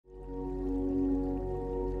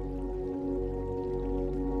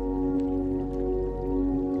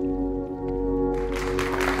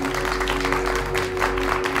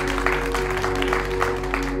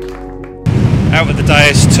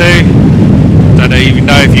to. Don't even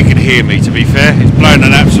know if you can hear me, to be fair. It's blowing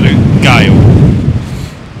an absolute gale.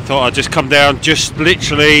 Thought I'd just come down, just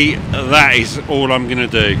literally, that is all I'm going to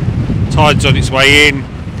do. Tide's on its way in.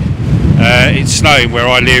 It's snowing where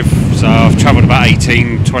I live, so I've travelled about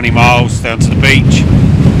 18-20 miles down to the beach.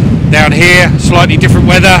 Down here, slightly different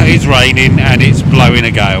weather, it's raining and it's blowing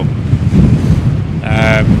a gale.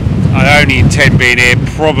 I only intend being here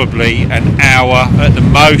probably an hour at the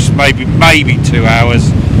most, maybe 2 hours,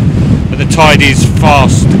 but the tide is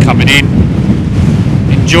fast coming in.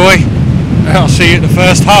 Enjoy. I'll see you at the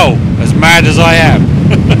first hole, as mad as I am.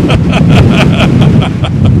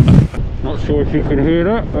 Not sure if you can hear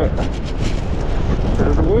that, but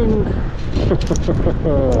there's the wind.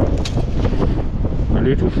 A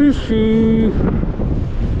little fishy.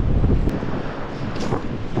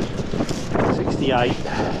 68.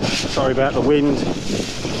 Sorry about the wind.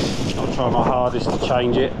 I'll try my hardest to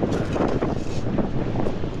change it.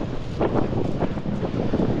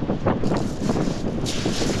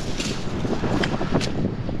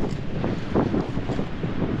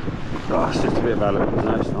 Oh, it's just a bit of aluminium.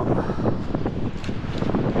 No, it's not.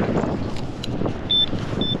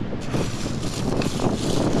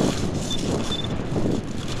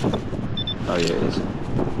 Oh yeah, it is.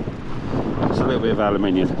 It's a little bit of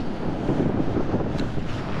aluminium.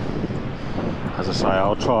 As I say,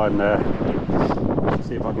 I'll try and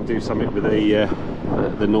see if I can do something with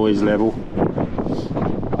the noise level.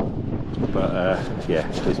 But yeah,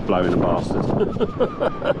 it's blowing a bastard.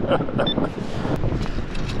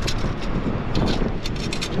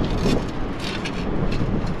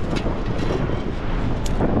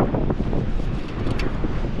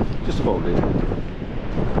 Just about it.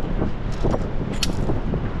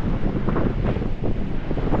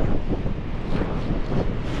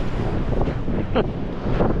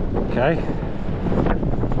 Okay,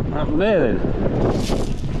 what happened there then?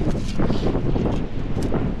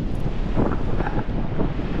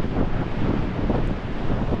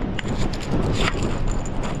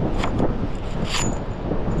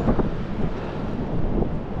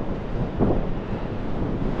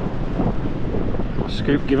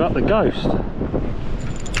 Scoop, give up the ghost.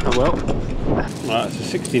 Oh well. Right, it's a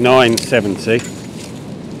 6970.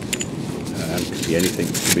 Could be anything.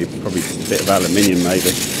 Could be probably just a bit of aluminium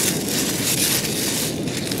maybe.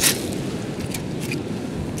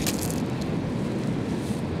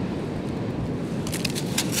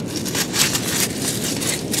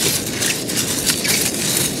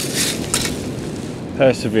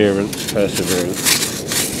 Perseverance, perseverance.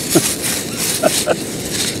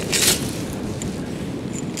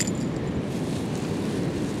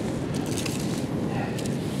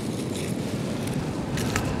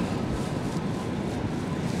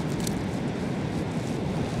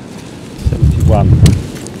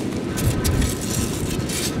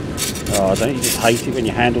 Oh, don't you just hate it when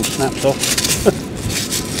your handle snaps off?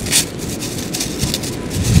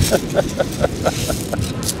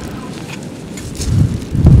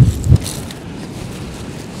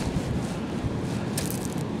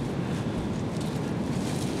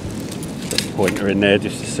 Put a pointer in there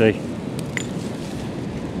just to see.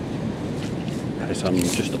 In case I'm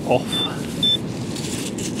just off.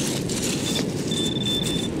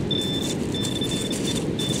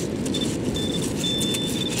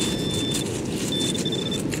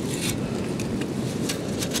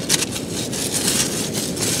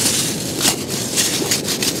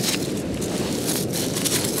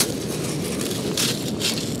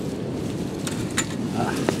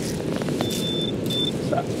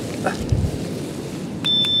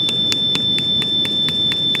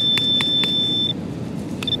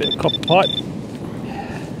 Bit of copper pipe.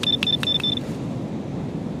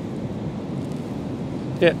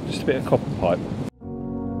 Yeah, just a bit of copper pipe.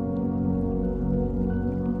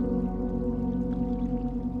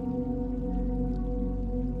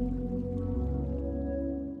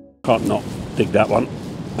 Can't not dig that one.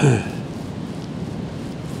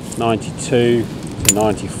 92 to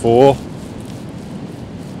 94.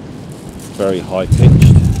 Very high pitched.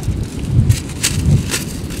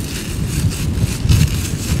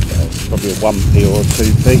 Probably a 1p or a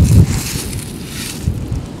 2p.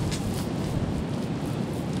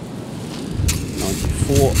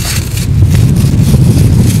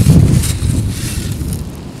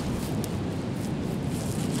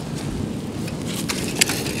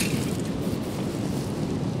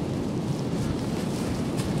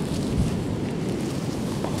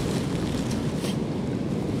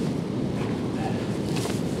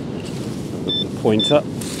 Pointer.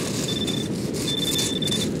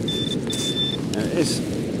 It's a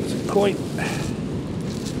coin.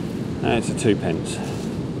 No, it's a 2 pence.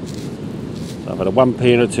 So I've had a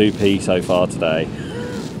 1p and a 2p so far today.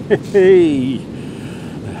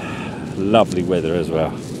 Lovely weather as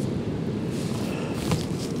well.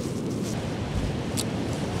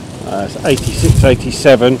 It's 86,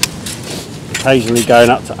 87, occasionally going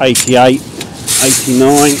up to 88,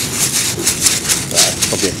 89. So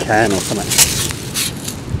probably a can or something.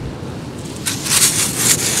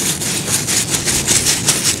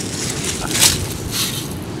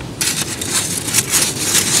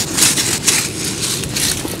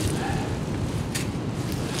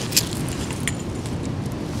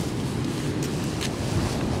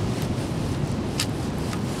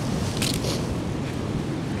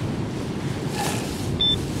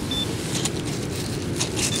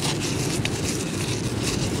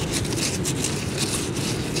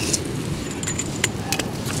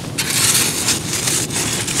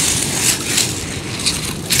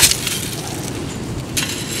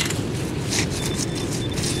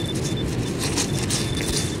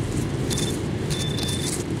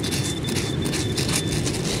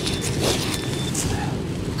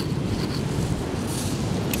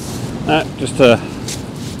 Just a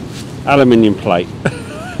aluminium plate.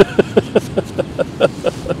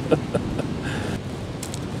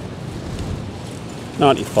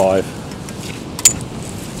 $95.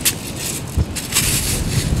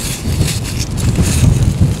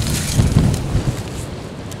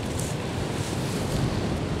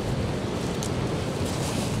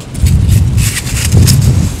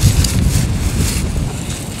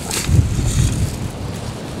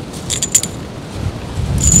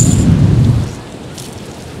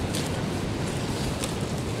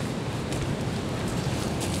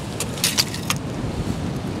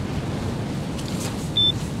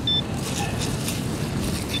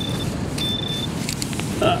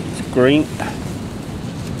 It's green.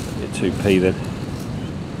 Get 2p then.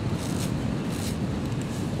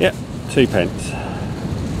 Yep, 2p.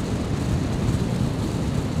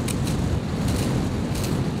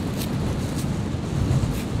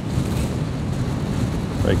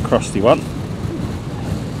 Very crusty one.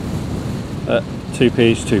 2p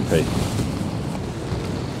is 2p.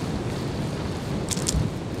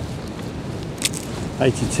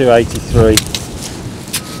 $82, $83.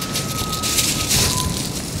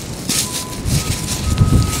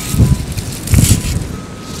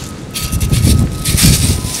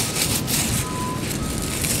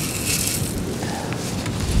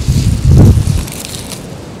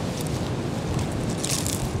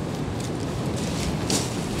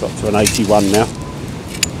 Got to an 81 now.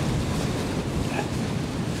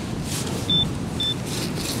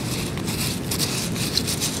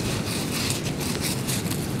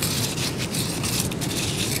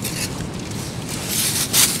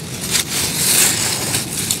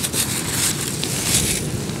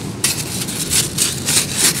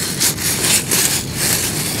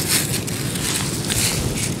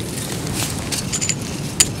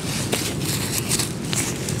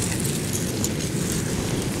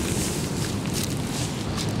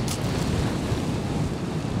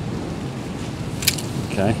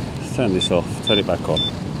 Okay, let's turn this off, turn it back on.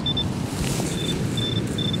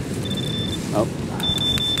 Oh.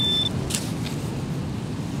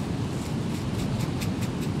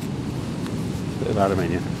 Bit of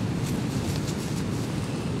aluminium.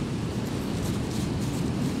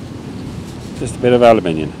 Just a bit of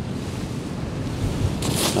aluminium. I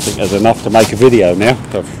think there's enough to make a video now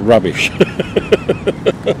of rubbish.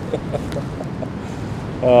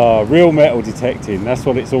 Oh, real metal detecting, that's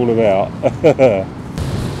what it's all about.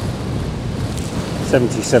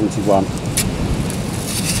 70, 71.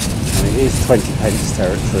 And it is 20p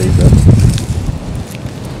territory,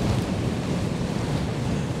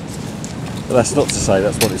 but that's not to say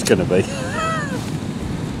that's what it's going to be.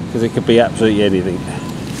 Because it could be absolutely anything.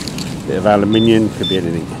 A bit of aluminium, could be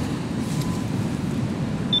anything.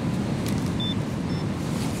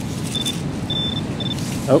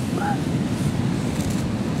 Oh.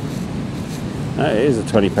 It is a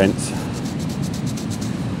 20p.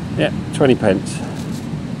 Yeah, 20p.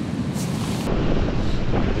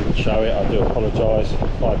 I didn't show it, I do apologise.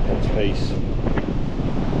 5p piece.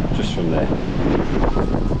 Just from there.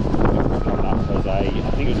 Coming up as I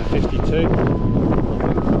think it was a 52. A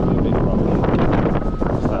bit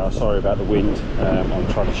rough. So sorry about the wind. I'm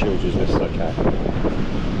trying to shield you as best as I can.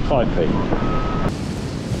 5p.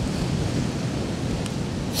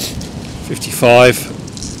 55.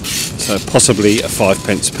 So possibly a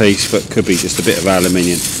 5p piece, but could be just a bit of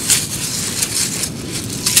aluminium.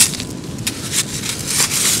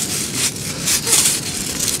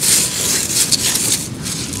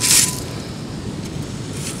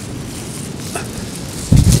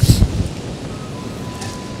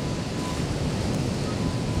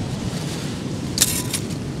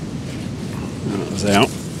 comes out.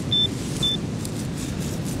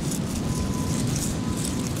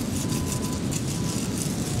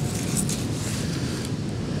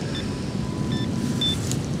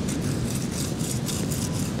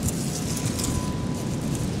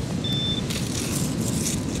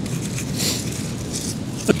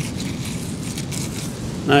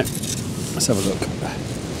 No, let's have a look.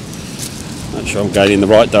 Make sure I'm going in the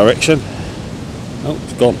right direction. Oh,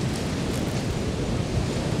 it's gone.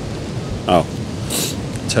 Oh,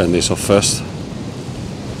 turn this off first.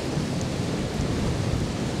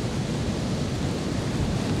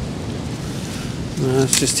 No,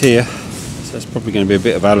 it's just here. So it's probably going to be a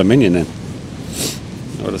bit of aluminium then.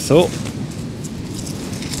 I would have thought.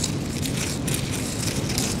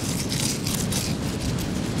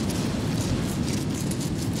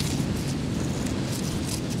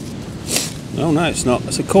 Oh no, it's not.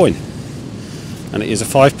 It's a coin, and it is a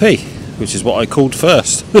 5p, which is what I called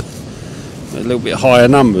first. A little bit higher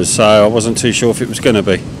numbers, so I wasn't too sure if it was going to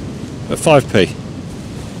be, but 5p.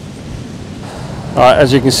 Alright,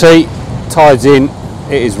 as you can see, tide's in.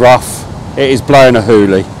 It is rough. It is blowing a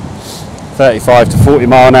hoolie. 35 to 40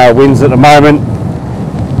 mile an hour winds at the moment.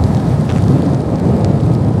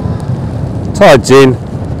 Tide's in.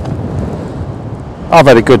 I've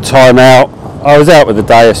had a good time out. I was out with the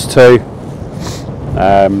thos too.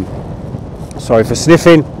 Sorry for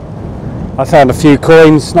sniffing. I found a few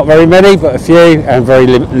coins, not very many, but a few, and very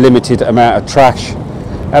limited amount of trash.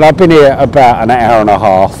 And I've been here about an hour and a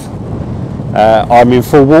half. I'm in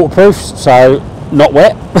full waterproofs, so not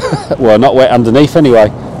wet. Well, not wet underneath anyway.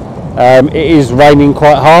 It is raining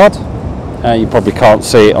quite hard. You probably can't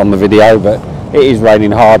see it on the video, but it is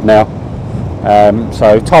raining hard now.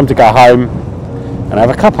 So time to go home and have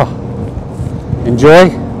a cuppa. Enjoy,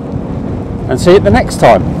 and see you the next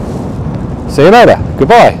time. See you later.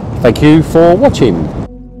 Goodbye. Thank you for watching.